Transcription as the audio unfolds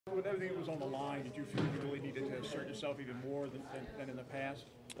With everything that was on the line, did you feel you really needed to assert yourself even more than in the past?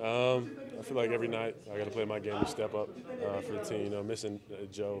 I feel like every night I got to play my game to step up for the team. You know, missing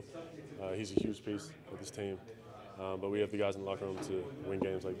Joe, he's a huge piece of this team. But we have the guys in the locker room to win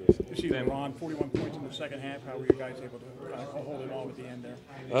games like this. You see LeBron, 41 points in the second half. How were you guys able to hold it off at the end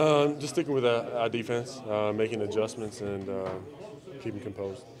there? Just sticking with our defense, making adjustments, and keeping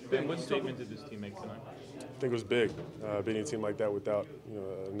composed. Ben, what statement did this team make tonight? I think it was big, beating a team like that without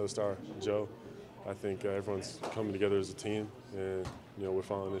another star, Joe. I think everyone's coming together as a team, and we're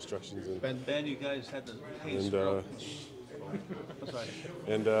following instructions. And Ben, you guys had the pace. Yeah,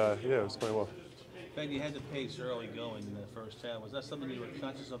 it was playing well. Ben, you had the pace early going in the first half. Was that something you were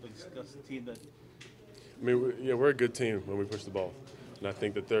conscious of against the team that? I mean, we're a good team when we push the ball, and I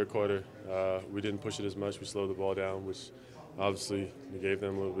think the third quarter we didn't push it as much. We slowed the ball down, which obviously we gave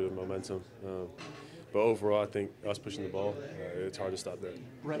them a little bit of momentum. But overall, I think us pushing the ball, it's hard to stop that.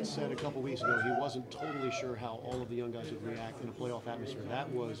 Brett said a couple weeks ago he wasn't totally sure how all of the young guys would react in a playoff atmosphere.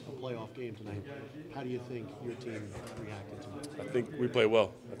 That was a playoff game tonight. How do you think your team reacted tonight? I think we played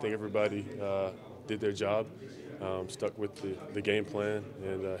well. I think everybody did their job, stuck with the game plan,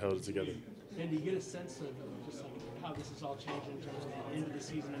 and held it together. And do you get a sense of just like how this is all changing in terms of the end of the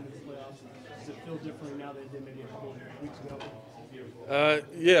season, end of the playoffs? Does it feel differently now than it did maybe a couple of weeks ago?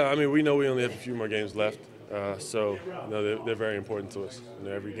 Yeah, I mean, we know we only have a few more games left, so they're very important to us.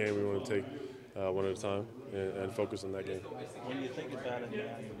 Every game we want to take one at a time and focus on that game. When you think about it,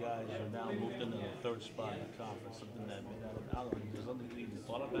 now you guys are now moved into the third spot in the conference. Something that I don't know, was something you even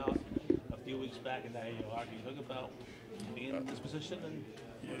thought about a few weeks back, and now you think about being in this position.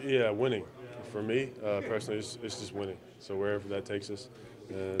 Yeah, winning. For me, personally, it's just winning. So wherever that takes us,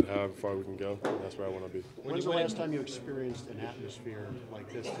 and however far we can go, that's where I want to be. When's the last time you experienced an atmosphere like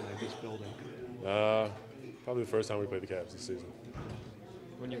this tonight, this building? Probably the first time we played the Cavs this season.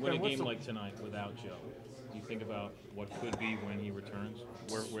 When you win a game like tonight without Joe, do you think about what could be when he returns,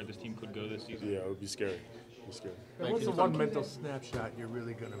 where this team could go this season? Yeah, it would be scary. It would be scary. And what's the one mental snapshot you're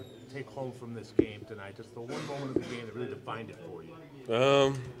really going to take home from this game tonight? Just the one moment of the game that really defined it for you.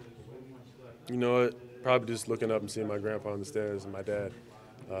 You know what? Probably just looking up and seeing my grandpa on the stairs, and my dad,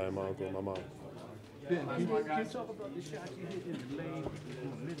 and my uncle, and my mom. Ben, can you talk about the shot you hit in the lane,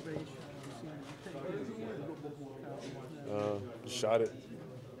 mid-range? Shot it,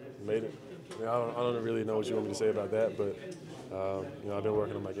 made it. I don't really know what you want me to say about that, but I've been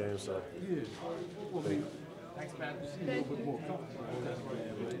working on my game, so.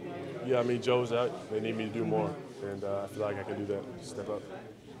 Yeah, I mean, Joe's out. They need me to do more, and I feel like I can do that. Step up.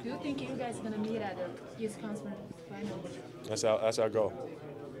 Do you think you guys are gonna meet at the East Conference Finals? That's our goal.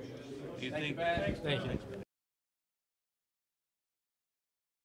 Do you think? Thank you.